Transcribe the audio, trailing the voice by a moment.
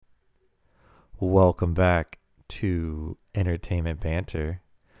Welcome back to Entertainment Banter.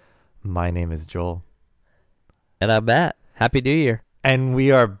 My name is Joel. And I'm Matt. Happy New Year. And we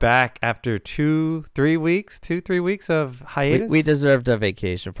are back after 2-3 weeks of hiatus. We deserved a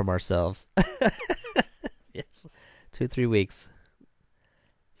vacation from ourselves. Yes. 2-3 weeks.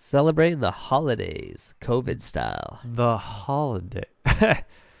 Celebrating the holidays, COVID style. The holiday.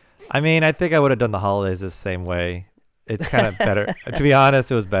 I mean, I think I would have done the holidays the same way. It's kind of better. To be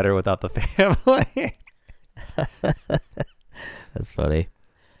honest, it was better without the family. That's funny.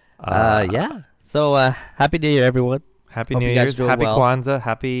 Yeah. So, Happy New Year, everyone. Happy Hope New you guys Year's. doing Happy well. Kwanzaa.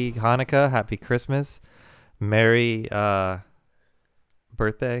 Happy Hanukkah. Happy Christmas. Merry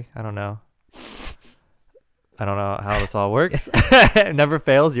birthday. I don't know how this all works. It never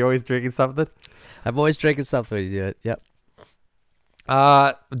fails. You're always drinking something. I'm always drinking something when you do it.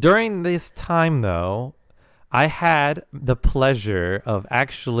 Yep. During this time, though, I had the pleasure of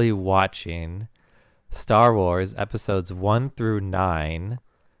actually watching Star Wars episodes 1 through 9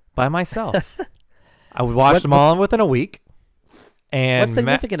 by myself. I would watch them all within a week. And What's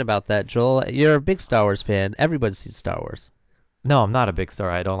significant about that, Joel? You're a big Star Wars fan. Everybody's seen Star Wars. No, I'm not a big Star.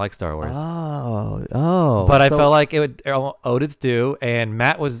 I don't like Star Wars. Oh. But I felt like it owed its due, and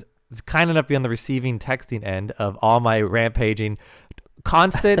Matt was kind enough to be on the receiving texting end of all my rampaging,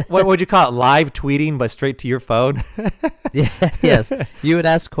 constant, what would you call it, live tweeting, but straight to your phone. Yeah, yes. You would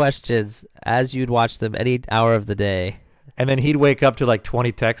ask questions as you'd watch them any hour of the day. And then he'd wake up to like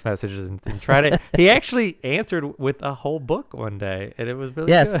 20 text messages and try to. He actually answered with a whole book one day, and it was really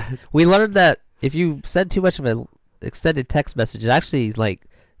Yes, good. we learned that if you send too much of an extended text message, it actually like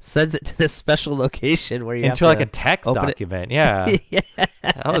sends it to this special location where you Into have like a to text open it. document. Yeah. Yeah.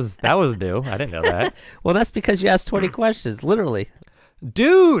 That was new. I didn't know that. Well, that's because you asked 20 questions, literally.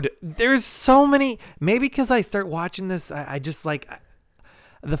 Dude, there's so many. Maybe because I start watching this, I just like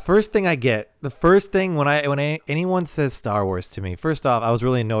the first thing when anyone says Star Wars to me. First off, I was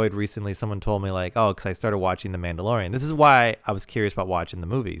really annoyed recently. Someone told me like, oh, because I started watching The Mandalorian. This is why I was curious about watching the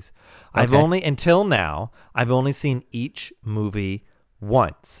movies. Okay. Until now, I've only seen each movie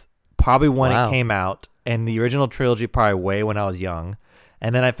once. Probably when Wow. it came out, and the original trilogy probably way when I was young.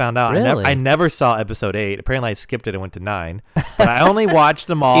 And then I found out Really? I never saw episode 8. Apparently, I skipped it and went to 9. But I only watched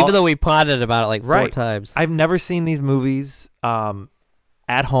them all. Even though we potted about it like 4 Right. times. I've never seen these movies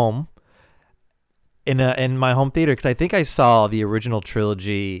at home in my home theater, because I think I saw the original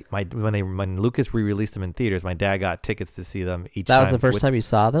trilogy when Lucas re-released them in theaters. My dad got tickets to see them each That time. was the first time you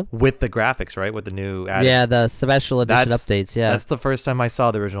saw them? with the graphics, right? With the new added. Yeah, the special edition That's- updates, yeah. That's the first time I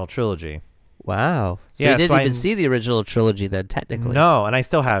saw the original trilogy. Wow. So Yeah, you didn't so even see the original trilogy then, technically. No, and I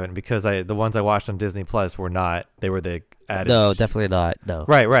still haven't, because the ones I watched on Disney Plus were not. They were the added. No, definitely not. No.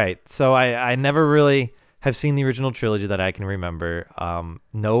 Right. So I never really have seen the original trilogy that I can remember.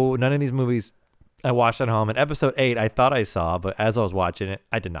 None of these movies I watched at home. And episode 8, I thought I saw, but as I was watching it,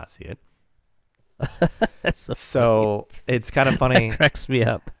 I did not see it. That's So it's kind of funny. that cracks me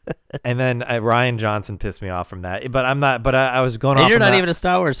up. And then Ryan Johnson pissed me off from that. But I'm not. But I was going And off. you're from not that. even a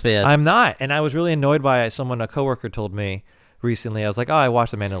Star Wars fan. I'm not. And I was really annoyed by someone, a coworker told me recently. I was like, oh, I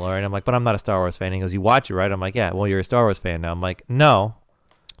watched The Mandalorian. I'm like, but I'm not a Star Wars fan. He goes, you watch it, right? I'm like, yeah, well, you're a Star Wars fan now. I'm like, no,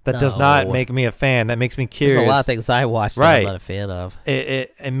 that does not No. make me a fan. That makes me curious. There's a lot of things I watch that Right. I'm not a fan of.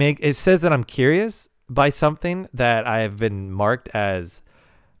 It says that I'm curious by something that I have been marked as,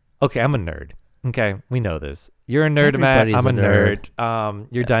 okay, I'm a nerd. Okay, we know this. You're a nerd, Matt. Everybody's I'm a a nerd.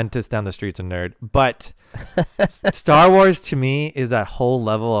 Your dentist down the street's a nerd. But Star Wars to me is that whole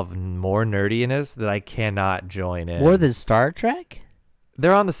level of more nerdiness that I cannot join in. More than Star Trek?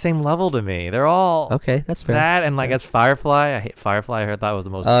 They're on the same level to me. They're all Okay, that's fair. that, and like as Firefly. I hate Firefly. I thought was the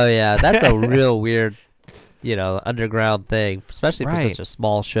most. Oh, yeah. That's a real weird, underground thing, especially for Right. such a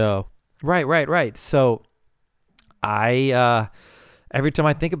small show. Right. So I every time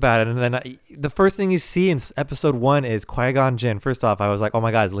I think about it, and then the first thing you see in episode 1 is Qui-Gon Jinn. First off, I was like, oh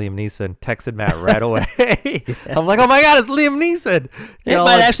my God, it's Liam Neeson. Texted Matt right away. I'm like, oh my God, it's Liam Neeson. It All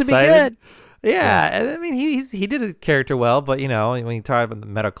might actually be excited. good. Yeah, and I mean, he did his character well, but when you talk about the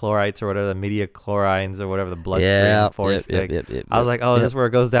metachlorites or whatever, the media chlorines or whatever, the bloodstream force thing, I was like, oh, this is where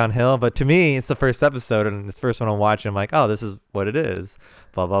it goes downhill. But to me, it's the first episode, and it's the first one I'm watching. I'm like, oh, this is what it is.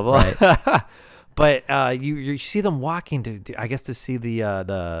 Blah blah blah. But you see them walking I guess to see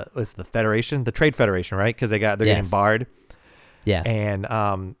what's the Federation, the Trade Federation, right? Because they're getting Yes. barred, Yeah.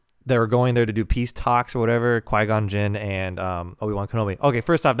 and they were going there to do peace talks or whatever. Qui-Gon Jinn and Obi-Wan Kenobi. Okay,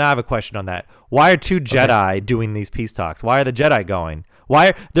 first off, now I have a question on that. Why are two Jedi doing these peace talks? Why are the Jedi going? Why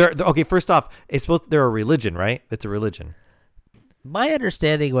are they're okay? First off, they're a religion, right? It's a religion. My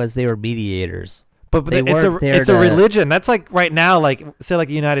understanding was they were mediators. But it's a religion. That's like right now, like say like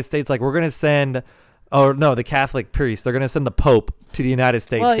the United States, like we're gonna send, the Catholic priest. They're gonna send the Pope to the United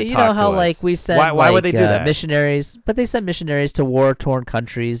States. Well, to you talk know how to like us. we send why would they do that? missionaries, but they send missionaries to war-torn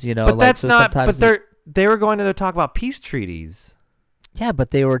countries. You know, but like, that's so not. sometimes But they were going to talk about peace treaties. Yeah,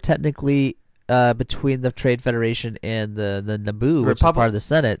 but they were technically between the Trade Federation and the Naboo, which is part of the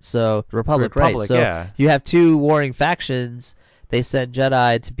Senate. So Republic, right? So yeah. You have two warring factions. They sent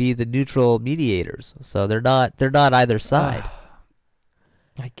Jedi to be the neutral mediators, so they're not either side.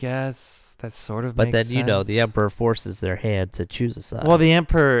 I guess that sort of. But makes then sense. the Emperor forces their hand to choose a side. Well, the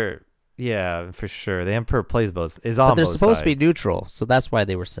Emperor, yeah, for sure. The Emperor plays both. But they're supposed to be neutral, so that's why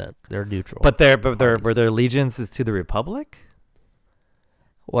they were sent. They're neutral. But their allegiance is to the Republic.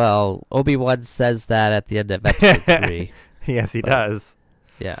 Well, Obi-Wan says that at the end of episode 3. Yes, he does.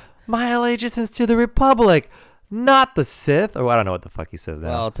 Yeah. My allegiance is to the Republic, not the Sith. Or I don't know what the fuck he says now.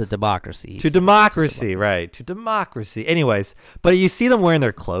 Well, to democracy. To democracy, right. To democracy. Anyways, but you see them wearing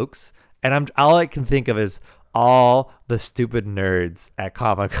their cloaks, and all I can think of is all the stupid nerds at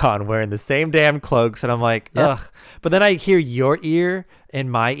Comic-Con wearing the same damn cloaks, and I'm like, ugh. But then I hear your ear in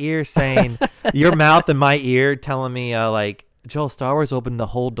my ear saying, your mouth in my ear telling me, like, Joel, Star Wars opened the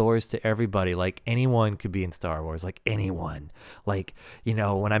whole doors to everybody. Like, anyone could be in Star Wars. Like, anyone. Like, you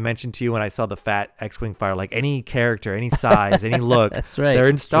know, when I mentioned to you when I saw the fat X-Wing fighter, like, any character, any size, any look, that's right. They're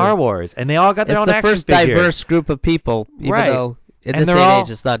in Star Wars. And they all got their own action figure. It's the first diverse group of people, even though in this day and age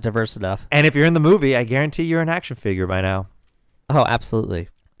it's not diverse enough. And if you're in the movie, I guarantee you're an action figure by now. Oh, absolutely.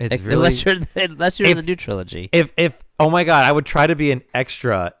 It's really, unless you're in the new trilogy. If oh my God, I would try to be an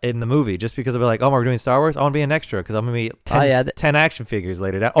extra in the movie just because I'd be like, oh, we're doing Star Wars. I want to be an extra because I'm gonna be 10 action figures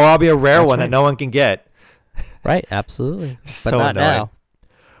later down. Or I'll be a rare one that no one can get. Right, absolutely. So but not annoying. now.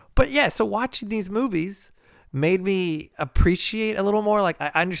 But yeah, so watching these movies made me appreciate a little more. Like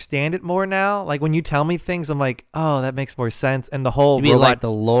I understand it more now. Like when you tell me things, I'm like, oh, that makes more sense. And the whole you mean like the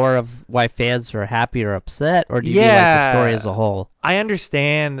lore of why fans are happy or upset, or do you mean like the story as a whole? I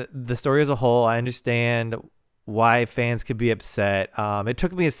understand the story as a whole. I understand why fans could be upset. It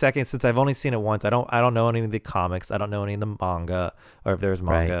took me a second since I've only seen it once. I don't know any of the comics. I don't know any of the manga, or if there's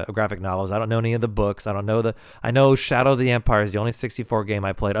manga or graphic novels. I don't know any of the books. I know Shadow of the Empire is the only 64 game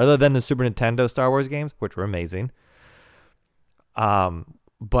I played, other than the Super Nintendo Star Wars games, which were amazing.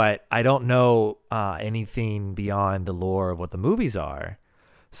 But I don't know anything beyond the lore of what the movies are.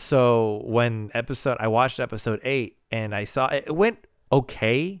 So when I watched episode 8 and I saw it went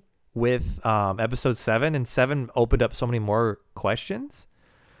okay with episode 7, and 7 opened up so many more questions.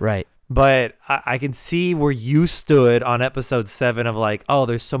 Right. But I can see where you stood on episode 7 of like, oh,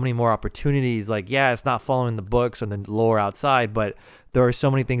 there's so many more opportunities. Like, yeah, it's not following the books or the lore outside, but there are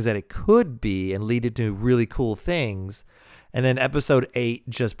so many things that it could be and lead to really cool things. And then episode 8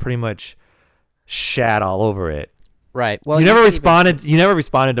 just pretty much shat all over it. Right. Well, you never responded. You never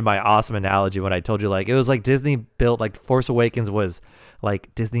responded to my awesome analogy when I told you like it was like Disney built like Force Awakens was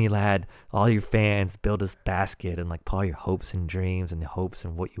like Disney had all your fans build this basket and like put all your hopes and dreams and the hopes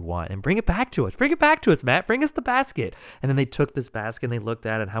and what you want and bring it back to us. Bring it back to us, Matt. Bring us the basket. And then they took this basket and they looked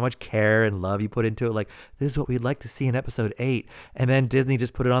at it and how much care and love you put into it. Like, this is what we'd like to see in episode 8. And then Disney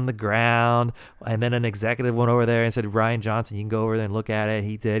just put it on the ground. And then an executive went over there and said, Rian Johnson, you can go over there and look at it.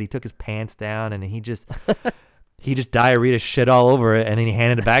 He did. He took his pants down and he just diarrhea shit all over it, and then he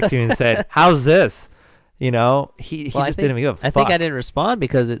handed it back to you and said, "How's this?" You know, he just didn't give a fuck. I think I didn't respond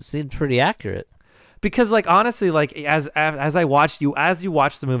because it seemed pretty accurate. Because like honestly, like as I watched you, as you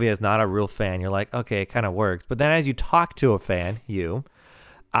watch the movie as not a real fan, you're like, okay, it kind of works. But then as you talk to a fan,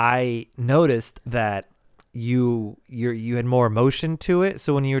 I noticed that you had more emotion to it.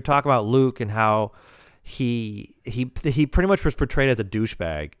 So when you were talking about Luke and how he pretty much was portrayed as a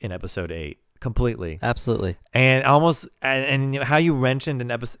douchebag in episode 8. Completely. Absolutely. And almost, and how you mentioned an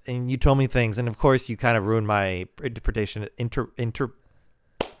episode, and you told me things, and of course you kind of ruined my interpretation,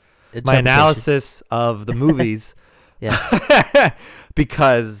 my analysis of the movies. Yeah.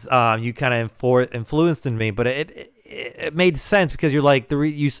 Because you kind of influenced in me, but it made sense because you're like,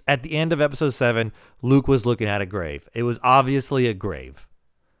 at the end of episode 7, Luke was looking at a grave. It was obviously a grave.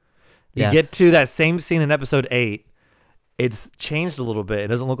 You get to that same scene in episode 8, it's changed a little bit. It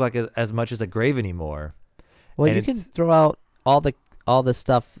doesn't look like as much as a grave anymore. Well, and you can throw out all the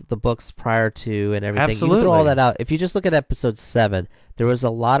stuff, the books prior to and everything. Absolutely. You can throw all that out. If you just look at episode 7, there was a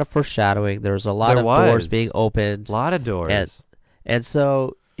lot of foreshadowing. There was a lot of doors being opened. A lot of doors. And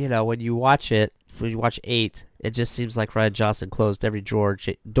so, you know, when you watch 8, it just seems like Rian Johnson closed every door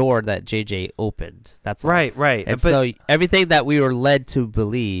that JJ opened. That's right. And so everything that we were led to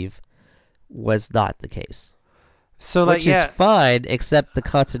believe was not the case. So which is fine, except the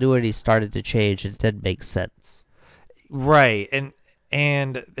continuity started to change and it didn't make sense. Right,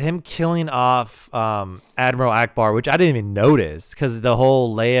 and him killing off Admiral Akbar, which I didn't even notice, because the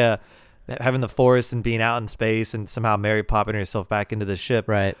whole Leia having the Force and being out in space and somehow Mary popping herself back into the ship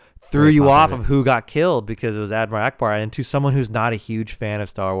threw you off of who got killed, because it was Admiral Akbar. And to someone who's not a huge fan of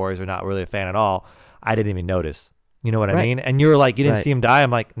Star Wars or not really a fan at all, I didn't even notice. You know what I mean? And you were like, you didn't see him die.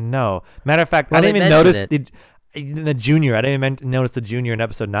 I'm like, no. Matter of fact, I didn't even notice the Junior. I didn't even notice the Junior in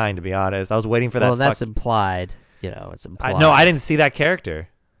episode 9, to be honest. I was waiting for that. Well, that's implied. It's implied. No, I didn't see that character.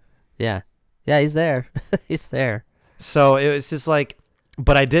 Yeah, he's there. He's there. So it was just like,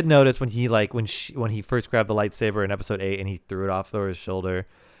 but I did notice when he when he first grabbed the lightsaber in episode 8 and he threw it off Thor's shoulder,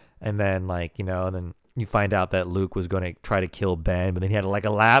 and then and then you find out that Luke was going to try to kill Ben, but then he had like a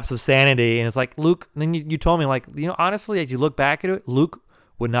lapse of sanity, and it's like, Luke. And then you told me, honestly, as you look back at it, Luke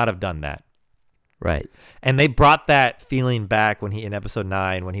would not have done that. Right. And they brought that feeling back when in episode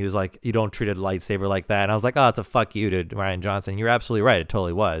 9, when he was like, you don't treat a lightsaber like that. And I was like, oh, it's a fuck you to Rian Johnson. You're absolutely right. It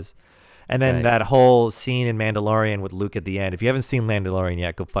totally was. And then that whole scene in Mandalorian with Luke at the end. If you haven't seen Mandalorian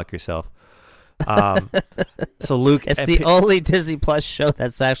yet, go fuck yourself. So Luke, it's the only Disney Plus show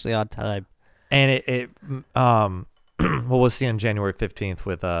that's actually on time. And we'll see on January 15th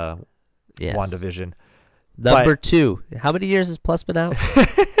with WandaVision. Number 2. How many years has Plus been out?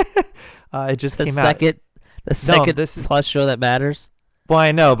 It just came out. The second Plus show that matters. Well,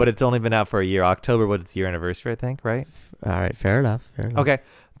 I know, but it's only been out for a year. October was its year anniversary, I think, right? All right, fair enough. Okay,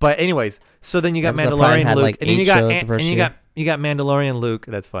 but anyways, so then you got Mandalorian Luke, and then you got Mandalorian Luke.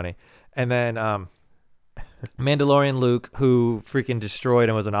 That's funny, and then Mandalorian Luke, who freaking destroyed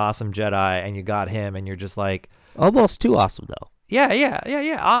and was an awesome Jedi, and you got him, and you're just like, almost too awesome though.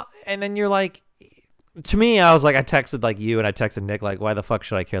 Yeah. And then you're like, to me, I was like, I texted like you, and I texted Nick like, why the fuck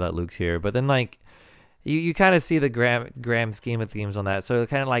should I care that Luke's here? But then like, you kind of see the grand scheme of themes on that. So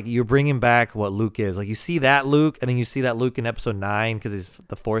kind of like you're bringing back what Luke is. Like you see that Luke, and then you see that Luke in episode 9 because he's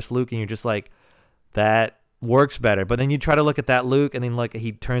the Force Luke, and you're just like, that works better. But then you try to look at that Luke, and then like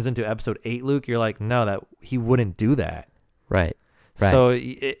he turns into episode 8 Luke. You're like, no, that he wouldn't do that. Right. So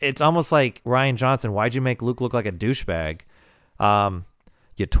it's almost like, Rian Johnson, why'd you make Luke look like a douchebag?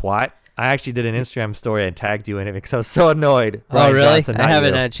 You twat. I actually did an Instagram story and tagged you in it because I was so annoyed. Ryan really? Johnson, I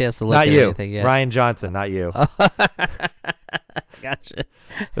haven't had a chance to look at anything yet. Rian Johnson, not you. Gotcha.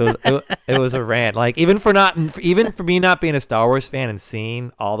 It was a rant. Like even for me not being a Star Wars fan and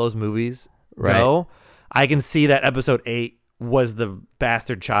seeing all those movies, I can see that episode 8 was the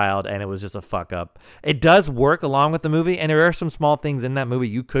bastard child, and it was just a fuck up. It does work along with the movie, and there are some small things in that movie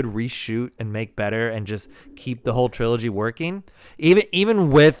you could reshoot and make better and just keep the whole trilogy working.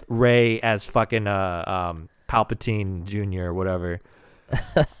 Even with Rey as fucking Palpatine Jr. or whatever.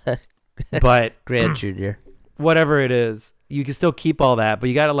 But Grand Jr. Whatever it is, you can still keep all that, but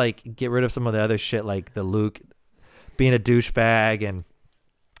you gotta like get rid of some of the other shit, like the Luke being a douchebag and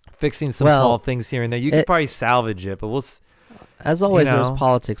fixing some small things here and there. You could probably salvage it, but we'll. As always, there's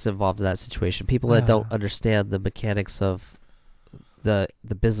politics involved in that situation. People that don't understand the mechanics of the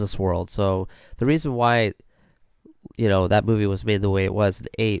business world. So the reason why, that movie was made the way it was in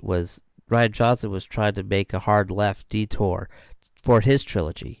 8 was Rian Johnson was trying to make a hard left detour for his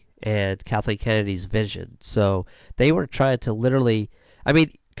trilogy and Kathleen Kennedy's vision. So they were trying to literally,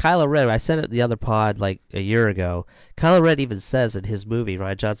 Kylo Ren, I said it in the other pod like a year ago, Kylo Ren even says in his movie,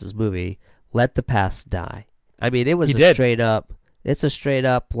 Rian Johnson's movie, let the past die. It was it's a straight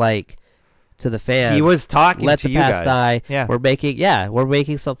up like to the fans. He was talking let to the you past guys. Die. Yeah. We're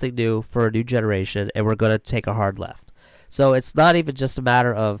making something new for a new generation, and we're going to take a hard left. So it's not even just a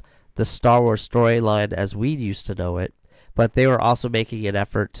matter of the Star Wars storyline as we used to know it, but they were also making an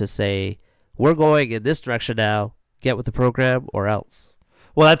effort to say, we're going in this direction now, get with the program or else.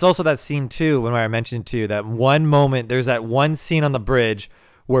 Well, that's also that scene too, when I mentioned too, that one moment, there's that one scene on the bridge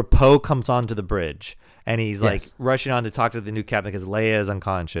where Poe comes onto the bridge. And he's like rushing on to talk to the new captain because Leia is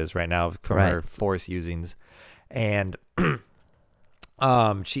unconscious right now from her Force usings, and he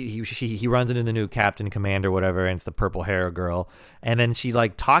runs into the new captain, commander, whatever, and it's the purple hair girl, and then she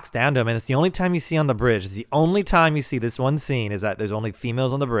like talks down to him, and it's the only time you see on the bridge. It's the only time you see this one scene is that there's only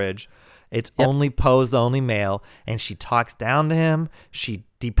females on the bridge. It's only Poe's the only male, and she talks down to him. She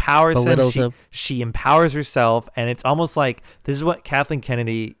depowers him. She empowers herself, and it's almost like this is what Kathleen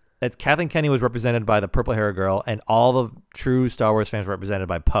Kennedy was represented by the purple hair girl, and all the true Star Wars fans were represented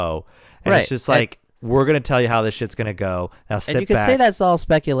by Poe. And it's just like, we're going to tell you how this shit's going to go. Now sit back. And you can say that's all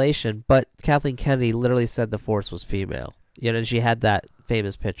speculation, but Kathleen Kennedy literally said the Force was female. And she had that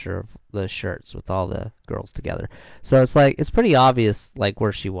famous picture of the shirts with all the girls together. So it's like, it's pretty obvious like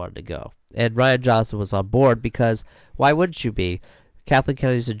where she wanted to go. And Rian Johnson was on board because why wouldn't you be? Kathleen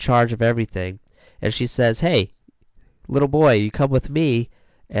Kennedy's in charge of everything. And she says, hey, little boy, you come with me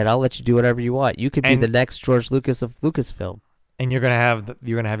and I'll let you do whatever you want. You could be the next George Lucas of Lucasfilm. And you're gonna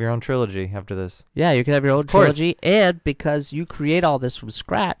have your own trilogy after this. Yeah, you can have your own trilogy, and because you create all this from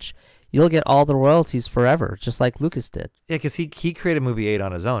scratch, you'll get all the royalties forever, just like Lucas did. Yeah, because he created movie 8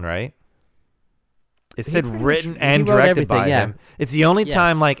 on his own, right? It said written and directed by him. It's the only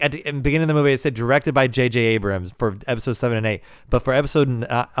time, like at the beginning of the movie, it said directed by J.J. Abrams for episode 7 and 8. But for episode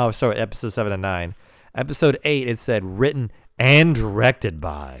 7 and 9, episode 8, it said written and directed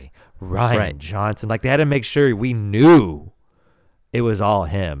by Rian Johnson. Like they had to make sure we knew it was all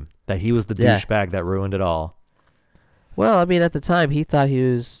him, that he was the douchebag that ruined it all. Well, I mean, at the time, he thought he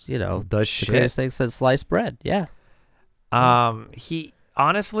was, the greatest thing since sliced bread. Yeah. He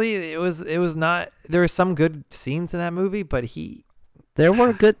honestly, it was not. There were some good scenes in that movie, but there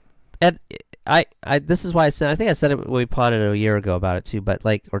were good. And I this is why I said. I think I said it when we plotted a year ago about it too, but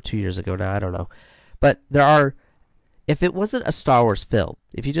or 2 years ago now. I don't know. But there are. If it wasn't a Star Wars film,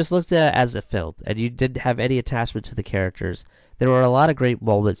 if you just looked at it as a film and you didn't have any attachment to the characters, there were a lot of great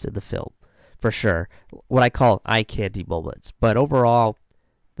moments in the film, for sure. What I call eye candy moments. But overall,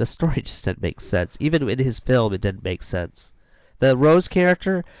 the story just didn't make sense. Even in his film, it didn't make sense. The Rose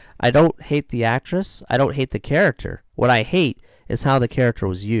character, I don't hate the actress. I don't hate the character. What I hate is how the character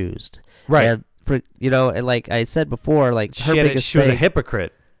was used. Right. And and like I said before, like she was a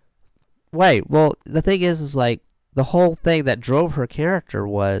hypocrite. Right. Well, the thing is like the whole thing that drove her character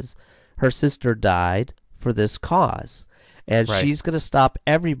was her sister died for this cause. And she's going to stop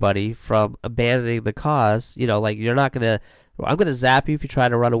everybody from abandoning the cause. Like you're not going to, I'm going to zap you if you try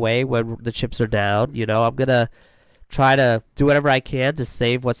to run away when the chips are down. I'm going to try to do whatever I can to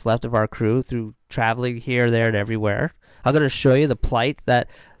save what's left of our crew through traveling here, there, and everywhere. I'm going to show you the plight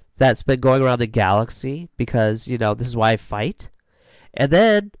that's been going around the galaxy because, this is why I fight. And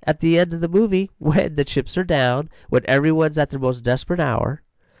then at the end of the movie, when the chips are down, when everyone's at their most desperate hour,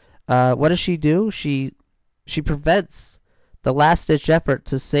 what does she do? She prevents the last-ditch effort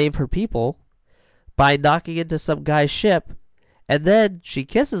to save her people by knocking into some guy's ship, and then she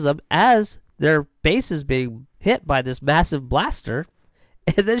kisses him as their base is being hit by this massive blaster,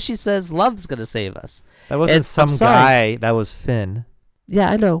 and then she says, love's going to save us. That wasn't some guy. That was Finn. Yeah,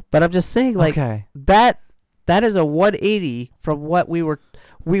 I know, but I'm just saying, like, that is a 180 from what we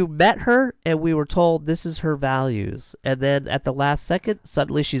met her, and we were told this is her values, and then at the last second,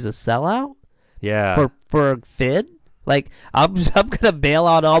 suddenly she's a sellout? Yeah. For Finn? Like, I'm gonna bail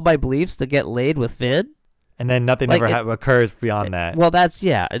out all my beliefs to get laid with Finn, and then nothing ever occurs beyond that. Well, that's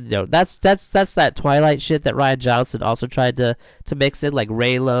that Twilight shit that Rian Johnson also tried to mix in, like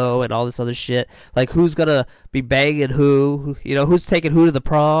Reylo and all this other shit. Like, who's gonna be banging who? Who's taking who to the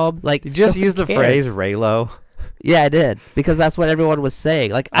prom? Like, did you just use the phrase Reylo? Yeah, I did, because that's what everyone was saying.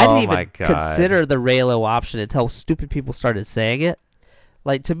 Like, I didn't even consider the Reylo option until stupid people started saying it.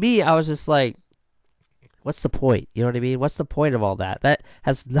 Like, to me, I was just like, what's the point? You know what I mean? What's the point of all that? That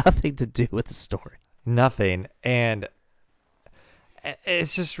has nothing to do with the story. Nothing. And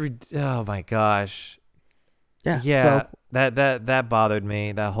it's just, oh my gosh. Yeah. So, that bothered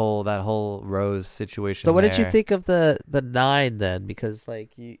me. That whole Rose situation. So what did you think of the 9 then? Because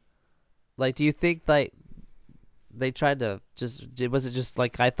do you think like they tried to was it just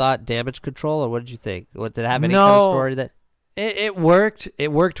like I thought damage control, or what did you think? What did it have any kind of story that? It worked.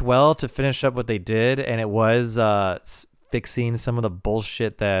 It worked well to finish up what they did, and it was fixing some of the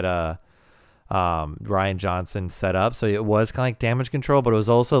bullshit that Rian Johnson set up. So it was kind of like damage control, but it was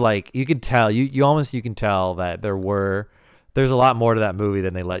also like you could tell you can tell that there's a lot more to that movie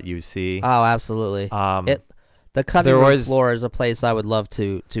than they let you see. Oh, absolutely. The cutting room floor is a place I would love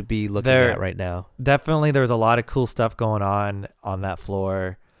to be looking at right now. Definitely, there was a lot of cool stuff going on that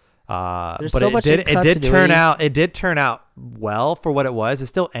floor. But so it did turn out well for what it was. It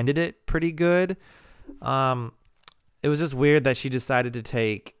still ended it pretty good. It was just weird that she decided to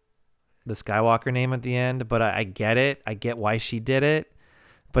take the Skywalker name at the end, but I get it. I get why she did it,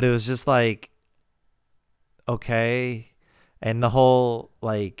 but it was just like, okay. And the whole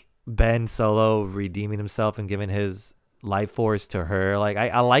like Ben Solo redeeming himself and giving his life force to her. Like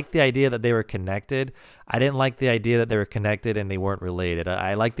I like the idea that they were connected. I didn't like the idea that they were connected and they weren't related.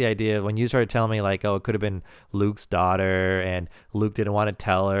 I like the idea when you started telling me like, oh, it could have been Luke's daughter and Luke didn't want to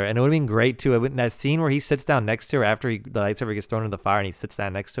tell her, and it would have been great too. That scene where he sits down next to her after the lightsaber gets thrown in the fire and he sits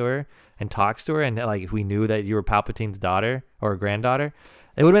down next to her and talks to her, and like if we knew that you were Palpatine's daughter or granddaughter,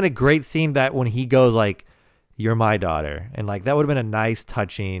 it would have been a great scene. That when he goes like, you're my daughter. And like that would have been a nice,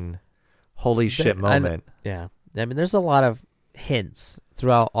 touching, holy shit moment. I mean, there's a lot of hints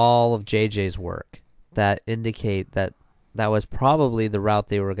throughout all of JJ's work that indicate that was probably the route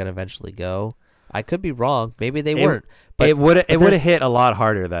they were going to eventually go. I could be wrong. Maybe they weren't. But it would have hit a lot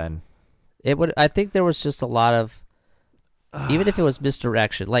harder then. It would. I think there was just a lot of, even if it was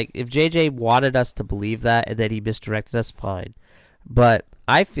misdirection. Like if JJ wanted us to believe that and then he misdirected us, fine. But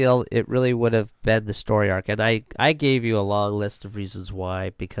I feel it really would have been the story arc, and I gave you a long list of reasons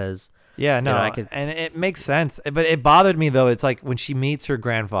why, because and it makes sense. But it bothered me though. It's like when she meets her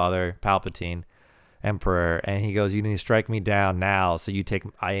grandfather, Palpatine, Emperor, and he goes, "You need to strike me down now, so you take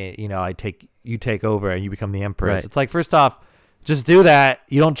over and you become the Empress." Right. It's like, first off, just do that.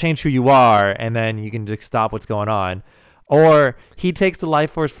 You don't change who you are, and then you can just stop what's going on. Or he takes the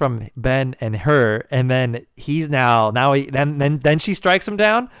life force from Ben and her, and then he's then she strikes him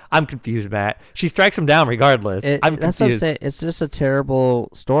down. I'm confused, Matt. She strikes him down regardless. I'm confused. That's what I'm saying. It's just a terrible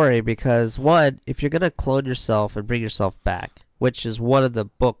story because, one, if you're gonna clone yourself and bring yourself back, which is one of the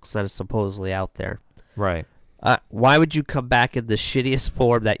books that is supposedly out there, right? Why would you come back in the shittiest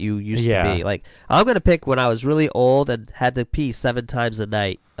form that you used to be? Like, I'm gonna pick when I was really old and had to pee 7 times a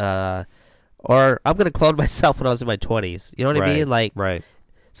night. Or I'm going to clone myself when I was in my 20s. You know what I mean? Like, right.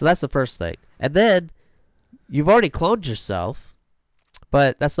 So that's the first thing. And then you've already cloned yourself,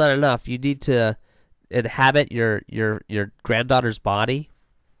 but that's not enough. You need to inhabit your granddaughter's body.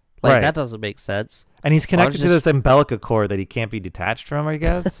 Like, that doesn't make sense. And he's connected to this umbilical cord that he can't be detached from, I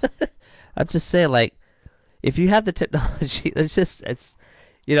guess. I'm just saying, like, if you have the technology, it's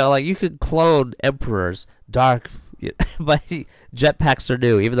like you could clone emperors, dark. But jetpacks are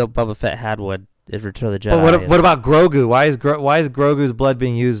new, even though Boba Fett had one in Return of the Jedi. But what about Grogu? Why is Grogu's blood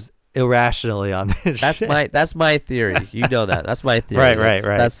being used irrationally on this? That's my theory. You know that. That's my theory. Right.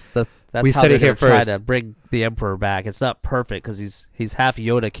 That's we how said it here first. Try to bring the Emperor back. It's not perfect because he's half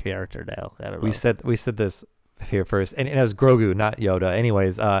Yoda character now. I don't know. We said this here first, and it was Grogu, not Yoda.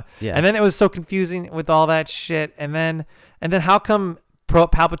 Anyways, And then it was so confusing with all that shit, and then how come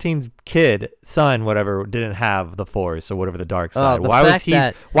Palpatine's son, whatever, didn't have the Force or whatever, the dark side? Why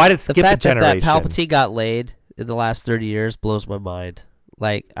did it skip a generation? That Palpatine got laid in the last 30 years blows my mind.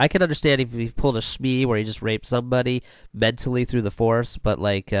 Like, I can understand if he pulled a Shmi where he just raped somebody mentally through the Force, but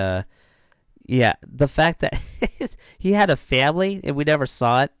like, the fact that he had a family and we never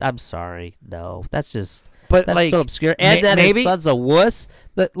saw it, I'm sorry. No, that's so obscure. And that his son's a wuss.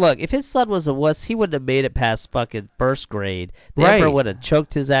 Look, if his son was a wuss, he wouldn't have made it past fucking first grade. The Emperor would have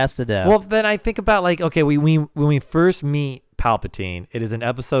choked his ass to death. Well, then I think about, like, okay, when we first meet Palpatine, it is in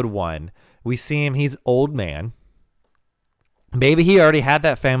episode 1. We see him, he's old man. Maybe he already had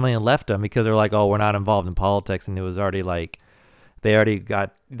that family and left them because they're like, oh, we're not involved in politics, and it was already like, they already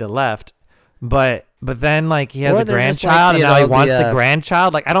got the left. But then, like, he has a grandchild, and now he wants the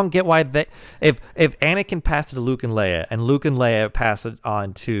grandchild. Like, I don't get why if Anakin passed it to Luke and Leia pass it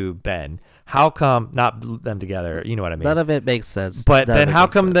on to Ben, how come not them together? You know what I mean? None of it makes sense. But then how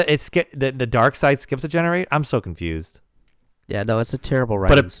come the dark side skips a generation? I'm so confused. Yeah, no, it's a terrible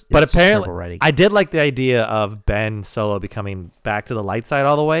writing. But apparently, I did like the idea of Ben Solo becoming back to the light side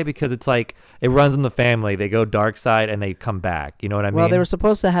all the way, because it's like it runs in the family. They go dark side and they come back. You know what I mean? Well, they were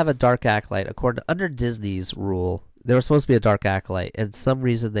supposed to have a dark acolyte. Under Disney's rule, there was supposed to be a dark acolyte, and some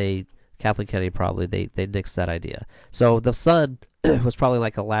reason Kathleen Kennedy probably they nixed that idea. So the son was probably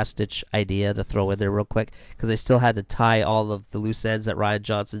like a last ditch idea to throw in there real quick, because they still had to tie all of the loose ends that Rian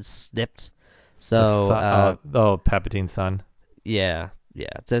Johnson snipped. So Palpatine's son. Yeah,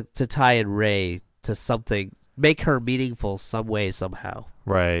 to tie in Rey to something, make her meaningful some way, somehow.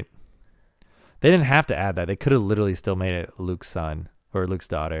 Right. They didn't have to add that. They could have literally still made it Luke's son or Luke's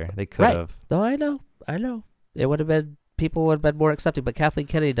daughter. They could have. No, I know. It would have been, people would have been more accepting, but Kathleen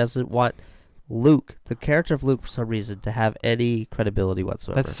Kennedy doesn't want Luke, the character of Luke, for some reason, to have any credibility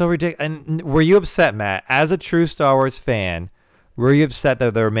whatsoever. That's so ridiculous. And were you upset, Matt, as a true Star Wars fan? Were you upset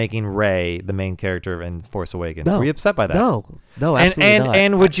that they were making Rey the main character in Force Awakens? No. Were you upset by that? No, absolutely not.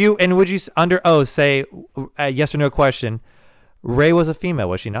 And would you under oath say a yes or no question? Rey was a female,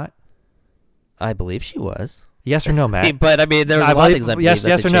 was she not? I believe she was. Yes or no, Matt? But I mean, there was a lot of things.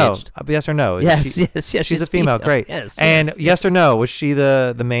 Yes or no? Yes or no? Yes. She's a female. Great. Yes. Yes or no? Was she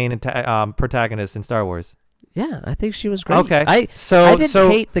the main protagonist in Star Wars? Yeah, I think she was great. Okay. I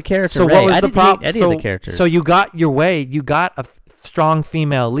didn't hate the character. So Rey. what was the problem? Any of the characters. So you got your way. You got a strong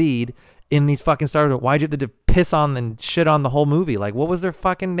female lead in these fucking Star Wars. Why'd you have to piss on and shit on the whole movie? Like, what was their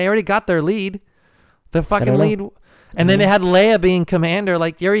fucking? They already got their lead. The fucking lead. And then they had Leia being commander.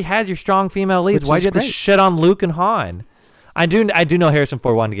 Like, you already had your strong female leads. Why'd you have to shit on Luke and Han? I do know Harrison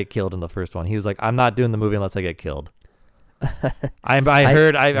Ford wanted to get killed in the first one. He was like, I'm not doing the movie unless I get killed. I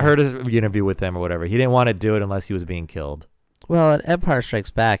heard his interview with him or whatever. He didn't want to do it unless he was being killed. Well, at Empire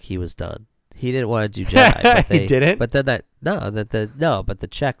Strikes Back, he was done. He didn't want to do Jedi. But he didn't. But then but the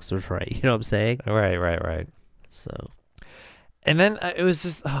checks was right. You know what I'm saying? Right. So, and then it was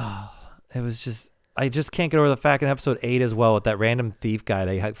just, I just can't get over the fact in episode 8 as well with that random thief guy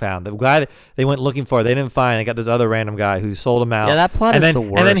they found. The guy they went looking for, they didn't find. They got this other random guy who sold him out. Yeah, that plot is the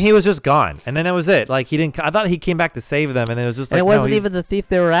worst. And then he was just gone. And then that was it. Like I thought he came back to save them, and it was just like, and it wasn't even the thief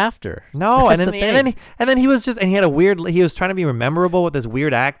they were after. No, and then he was just, and he had he was trying to be memorable with this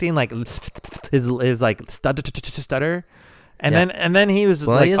weird acting, like his like stutter. And then he was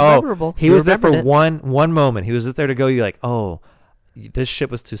just memorable. He was there for one moment. He was just there to go. You like, oh, this ship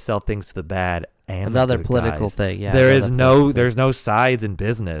was to sell things to the bad and another the political guys. thing. Yeah, there's no sides in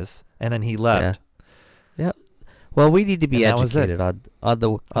business. And then he left. Yeah. Well, we need to be educated on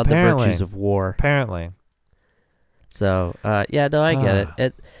the virtues of war. Apparently. So I get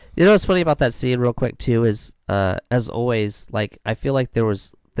it. You know what's funny about that scene, real quick too, is as always, like I feel like there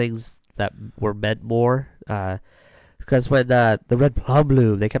was things that were meant more. Because when the Red Plum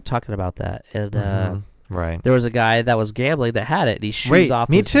Bloom, they kept talking about that, and right, there was a guy that was gambling that had it, and he shoots off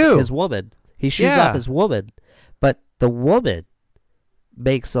his woman. He shoots off his woman, but the woman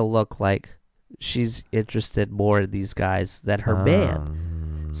makes it look like she's interested more in these guys than her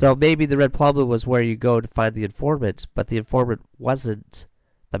man. So maybe the Red Plum Bloom was where you go to find the informant, but the informant wasn't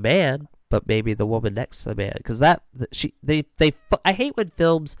the man, but maybe the woman next to the man. Because I hate when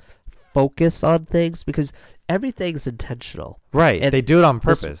films focus on things because everything's intentional. Right. And they do it on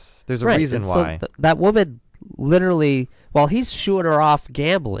purpose. There's a reason why. So that woman literally, while he's shooing her off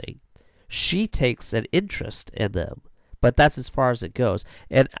gambling, she takes an interest in them. But that's as far as it goes.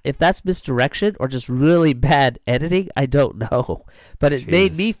 And if that's misdirection or just really bad editing, I don't know. But it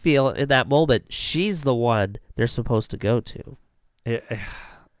made me feel in that moment she's the one they're supposed to go to.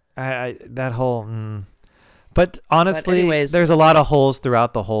 But honestly, there's a lot of holes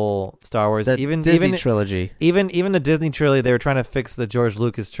throughout the whole Star Wars. Even Disney trilogy. Even the Disney trilogy, they were trying to fix the George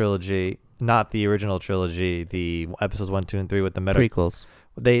Lucas trilogy, not the original trilogy, the episodes 1, 2, and 3 with the prequels.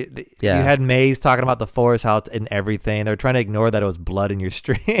 You had Maze talking about the Force, how it's in everything. They were trying to ignore that it was blood in your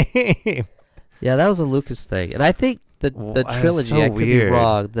stream. Yeah, that was a Lucas thing. And I think the trilogy, I could be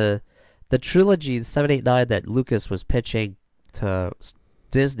wrong, the trilogy, the 7, 8, 9 that Lucas was pitching to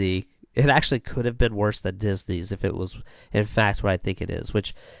Disney, it actually could have been worse than Disney's if it was, in fact, what I think it is.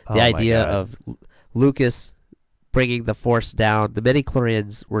 Which the idea of Lucas bringing the Force down, the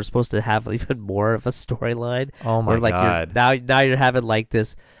midi-chlorians were supposed to have even more of a storyline. Oh my god! Now you're having like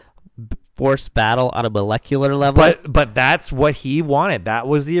this Force battle on a molecular level. But that's what he wanted. That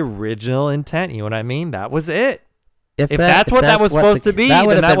was the original intent. You know what I mean? That was it. If that's what that was supposed to be,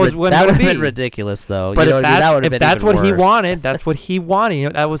 then that was what it would be. Been ridiculous, though. But if that's what he wanted, that's what he wanted. You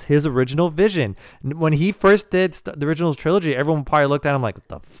know, that was his original vision. When he first did the original trilogy, everyone probably looked at him like, "What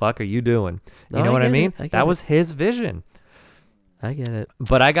the fuck are you doing?" You know what I mean? That was his vision. I get it.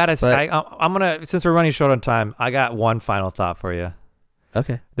 But I gotta say, I'm gonna, since we're running short on time, I got one final thought for you.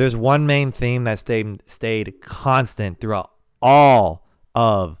 Okay. There's one main theme that stayed constant throughout all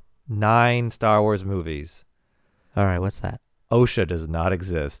of 9 Star Wars movies. All right, what's that? OSHA does not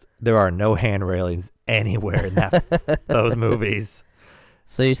exist. There are no hand railings anywhere in those movies.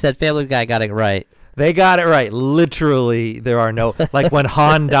 So you said Family Guy got it right. They got it right. Literally, there are no... Like when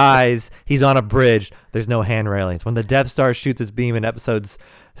Han dies, he's on a bridge. There's no hand railings. When the Death Star shoots its beam in episodes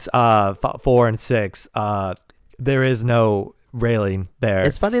 4 and 6, there is no railing there.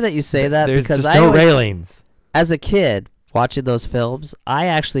 It's funny that you say that because just no railings. As a kid, watching those films, I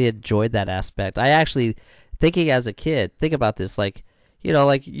actually enjoyed that aspect. I actually... Thinking as a kid, think about this, like, you know,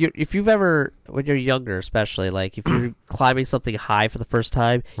 like if you've ever, when you're younger especially, like if you're climbing something high for the first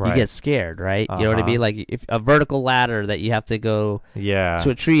time, you get scared, right? You know what I mean? Like if a vertical ladder that you have to go to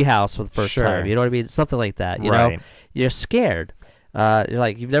a tree house for the first time, you know what I mean? Something like that, you know? You're scared. You're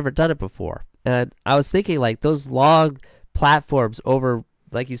like, you've never done it before. And I was thinking like those long platforms over,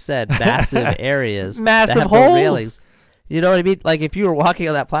 like you said, massive areas. Massive holes. No railings. You know what I mean? Like, if you were walking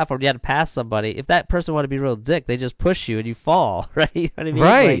on that platform, you had to pass somebody. If that person wanted to be a real dick, they just push you and you fall, right? You know what I mean?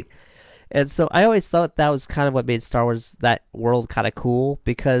 Right. Like, and so I always thought that was kind of what made Star Wars, that world, kind of cool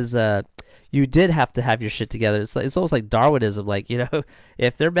because you did have to have your shit together. It's almost like Darwinism. Like, you know,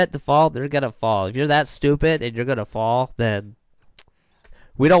 if they're meant to fall, they're going to fall. If you're that stupid and you're going to fall, then...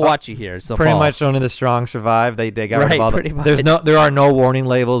 We don't want you here. So pretty much only the strong survive. They got rid of all there are no warning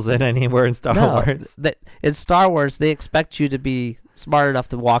labels anywhere in Star Wars. In Star Wars, they expect you to be smart enough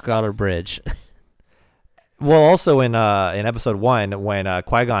to walk on a bridge. Well, also in episode 1, when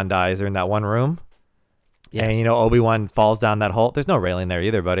Qui-Gon dies, they're in that one room. Yes. And Obi-Wan falls down that hole. There's no railing there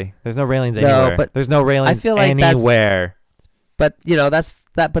either, buddy. There's no railings anywhere. But there's no railings I feel like anywhere. But that's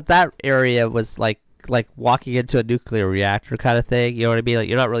that. But that area was like walking into a nuclear reactor kind of thing. You know what I mean? Like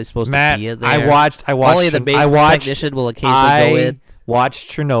you're not really supposed to be in there. I watched. Only the maintenance technician will occasionally go in.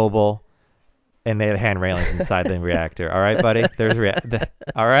 Watched Chernobyl, and they had hand railings inside the reactor. All right, buddy. There's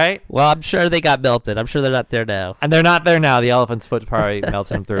all right. Well, I'm sure they got melted. I'm sure they're not there now. And they're not there now. The elephant's foot probably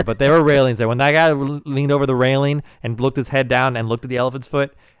melted them through. But there were railings there. When that guy leaned over the railing and looked his head down and looked at the elephant's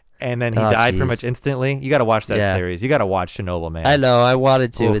foot, and then he died pretty much instantly. You got to watch that series. You got to watch Chernobyl, man. I know. I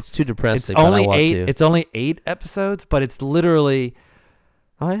wanted to. Oof. It's too depressing. It's only 8 episodes, but it's literally.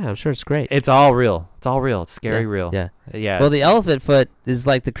 Oh yeah, I'm sure it's great. It's all real. It's scary real. Yeah. Well, the elephant foot is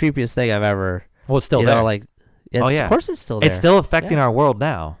like the creepiest thing I've ever. Well, it's still there. Of course it's still there. It's still affecting our world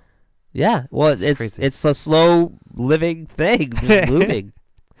now. Yeah. Well, it's a slow living thing, just moving.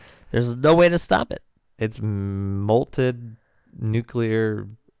 There's no way to stop it. It's molten nuclear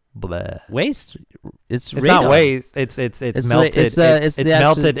waste. It's not waste. It's melted.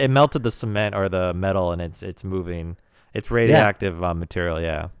 Melted. It melted the cement or the metal, and it's moving. It's radioactive material.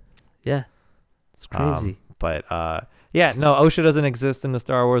 Yeah. Yeah. It's crazy. OSHA doesn't exist in the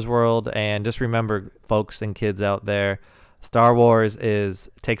Star Wars world, and just remember, folks and kids out there, Star Wars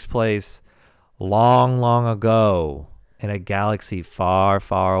takes place long, long ago in a galaxy far,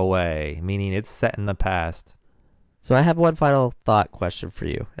 far away, meaning it's set in the past. So I have one final thought question for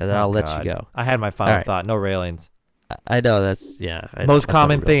you, and then I'll let you go. I had my final thought. No railings. I know that's most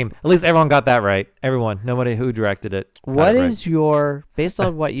common theme. At least everyone got that right. Everyone, nobody who directed it. What is your, based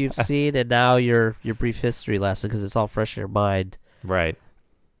on what you've seen and now your brief history lesson, because it's all fresh in your mind. Right.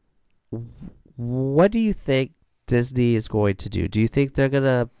 What do you think Disney is going to do? Do you think they're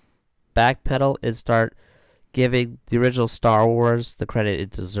gonna backpedal and start giving the original Star Wars the credit it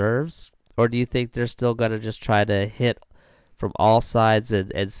deserves, or do you think they're still gonna just try to hit from all sides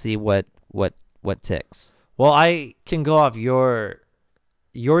and see what ticks? Well, I can go off your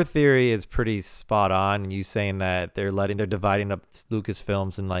theory is pretty spot on. You saying that they're dividing up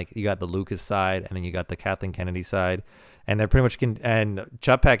Lucasfilms, and like you got the Lucas side and then you got the Kathleen Kennedy side, and they're pretty much and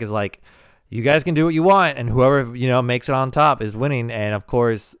Chapek is like, you guys can do what you want, and whoever makes it on top is winning. And of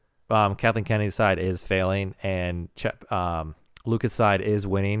course, Kathleen Kennedy's side is failing, and Lucas side is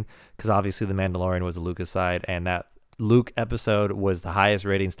winning, because obviously the Mandalorian was the Lucas side, and that Luke episode was the highest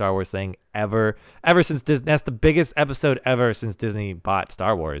rating Star Wars thing ever since Disney. That's the biggest episode ever since Disney bought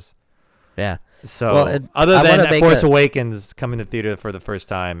Star Wars. Yeah. So other than Force Awakens coming to theater for the first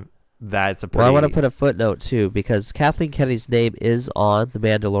time, that's a pretty... Well, I want to put a footnote too, because Kathleen Kennedy's name is on The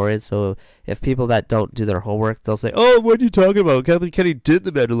Mandalorian. So if people that don't do their homework, they'll say, "Oh, what are you talking about? Kathleen Kennedy did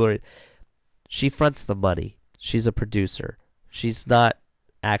The Mandalorian." She fronts the money. She's a producer. She's not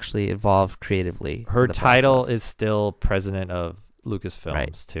actually involved creatively. Her title is still president of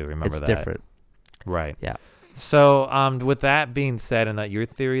Lucasfilms too. Remember that. It's different. Right. Yeah. So with that being said, and that your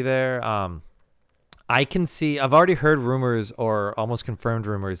theory there, I can see, I've already heard rumors or almost confirmed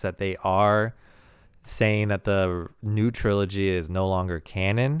rumors that they are saying that the new trilogy is no longer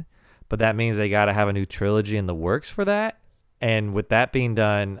canon, but that means they got to have a new trilogy in the works for that. And with that being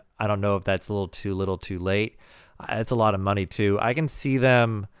done, I don't know if that's a little too late. It's a lot of money too. I can see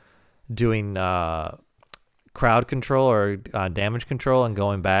them doing crowd control or damage control and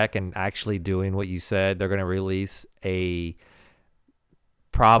going back and actually doing what you said. They're going to release a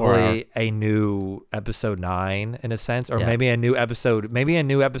new episode 9 in a sense, or maybe a new episode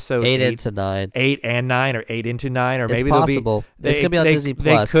 8 into 9, 8 and 9, or 8 into 9, or it's maybe possible. It's gonna be on Disney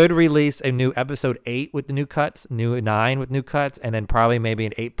Plus. They could release a new episode 8 with the new cuts, new 9 with new cuts, and then probably maybe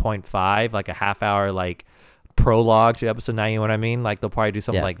an 8.5, like a half hour like prologue to episode 9. You know what I mean? Like they'll probably do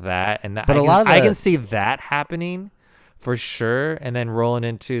something like that, and I can see that happening for sure. And then rolling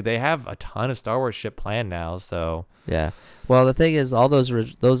into, they have a ton of Star Wars shit planned now, so yeah. Well, the thing is, all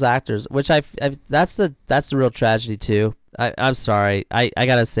those actors, which that's the real tragedy too. I'm sorry, I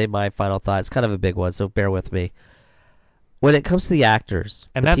gotta say my final thought. It's kind of a big one, so bear with me. When it comes to the actors,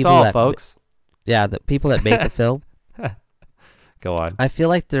 and that's all, folks. Yeah, the people that make the film. Go on. I feel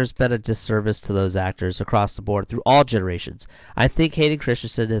like there's been a disservice to those actors across the board through all generations. I think Hayden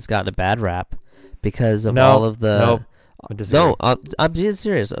Christensen has gotten a bad rap because of all of the. No, I'm being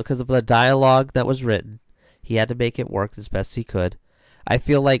serious, because of the dialogue that was written. He had to make it work as best he could. I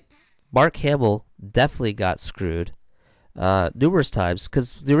feel like Mark Hamill definitely got screwed numerous times,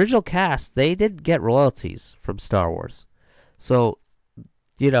 because the original cast, they didn't get royalties from Star Wars. So,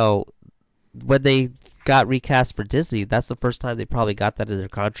 when they got recast for Disney, that's the first time they probably got that in their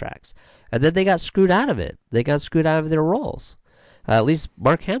contracts. And then they got screwed out of it. They got screwed out of their roles. At least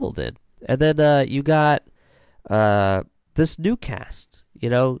Mark Hamill did. And then you got this new cast.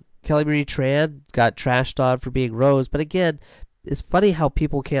 Kelly Marie Tran got trashed on for being Rose. But again, it's funny how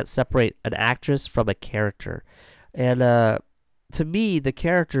people can't separate an actress from a character. And to me, the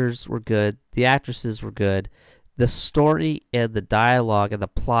characters were good. The actresses were good. The story and the dialogue and the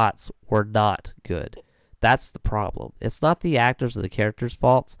plots were not good. That's the problem. It's not the actors or the characters'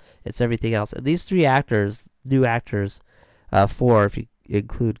 faults. It's everything else. And these 3 actors, new actors, 4 if you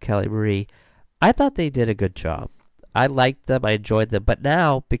include Kelly Marie, I thought they did a good job. I liked them. I enjoyed them. But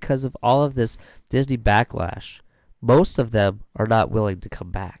now, because of all of this Disney backlash, most of them are not willing to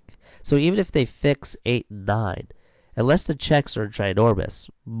come back. So even if they fix 8 and 9, unless the checks are ginormous,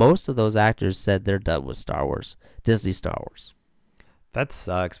 most of those actors said they're done with Star Wars, Disney Star Wars. That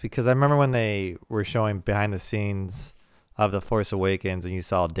sucks, because I remember when they were showing behind the scenes of The Force Awakens and you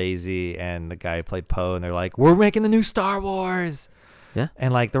saw Daisy and the guy who played Poe, and they're like, we're making the new Star Wars. Yeah.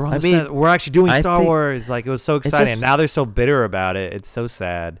 And like they're on the set, we're actually doing Star Wars. Like, it was so exciting. And now they're so bitter about it. It's so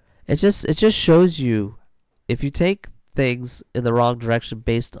sad. It just shows you, if you take things in the wrong direction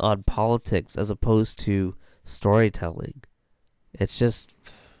based on politics as opposed to storytelling, it's just,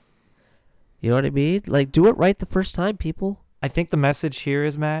 you know what I mean? Like, do it right the first time, people. I think the message here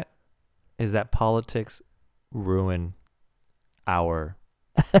is, Matt, is that politics ruin our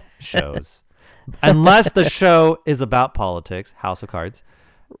shows. Unless the show is about politics, House of Cards.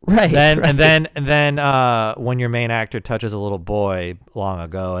 Right. And then when your main actor touches a little boy long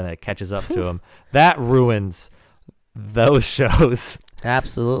ago and it catches up to him, that ruins those shows.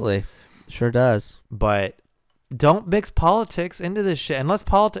 Absolutely. Sure does. But don't mix politics into this shit. Unless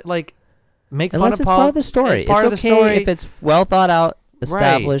politics, like, make unless fun it's of part of the story. It's part of the story. If it's well thought out,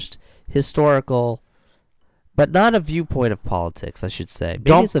 established, historical, but not a viewpoint of politics, I should say.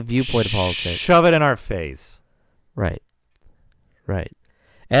 Maybe it's a viewpoint of politics. Shove it in our face. Right.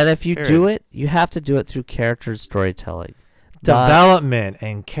 And if you do it, you have to do it through character and storytelling. Development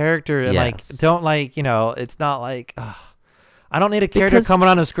and character. And like, don't it's not like, I don't need a character coming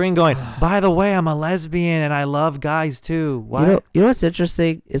on the screen going, by the way, I'm a lesbian and I love guys too. What? You know what's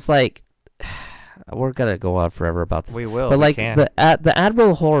interesting? It's like, we're going to go on forever about this. We will. But like the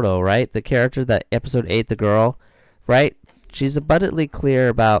Admiral Hordo, right? The character that episode 8, the girl, right? She's abundantly clear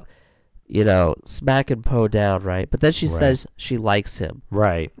about, smacking Poe down, right? But then she says she likes him.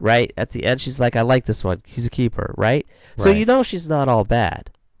 Right. Right? At the end, she's like, I like this one. He's a keeper, right? So she's not all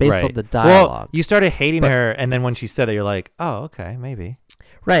bad based on the dialogue. Well, you started hating her, and then when she said it, you're like, oh, okay, maybe.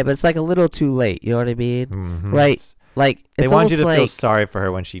 Right, but it's like a little too late. You know what I mean? Mm-hmm. Right. Like, they wanted you to feel sorry for her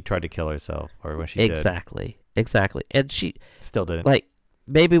when she tried to kill herself, or when she Exactly. And she still didn't. Like,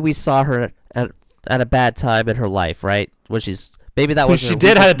 maybe we saw her at a bad time in her life, right? When she's maybe that was she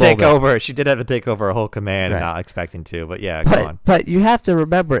did have to take over. She did have to take over a whole command, and not expecting to. But yeah, go on. But you have to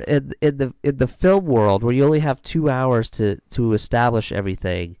remember, in the film world, where you only have 2 hours to establish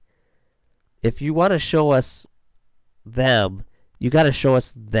everything, if you want to show us them, you got to show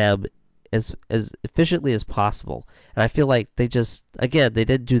us them as efficiently as possible. And I feel like they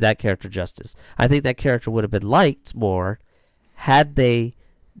didn't do that character justice. I think that character would have been liked more had they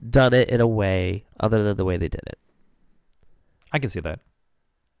done it in a way other than the way they did it. I can see that.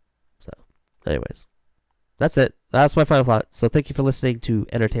 So, anyways, that's it. That's my final thought. So thank you for listening to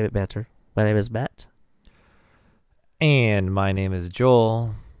Entertainment Banter. My name is Matt. And my name is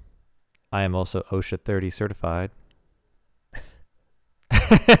Joel. I am also OSHA 30 certified.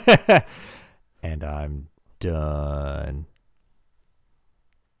 And I'm done.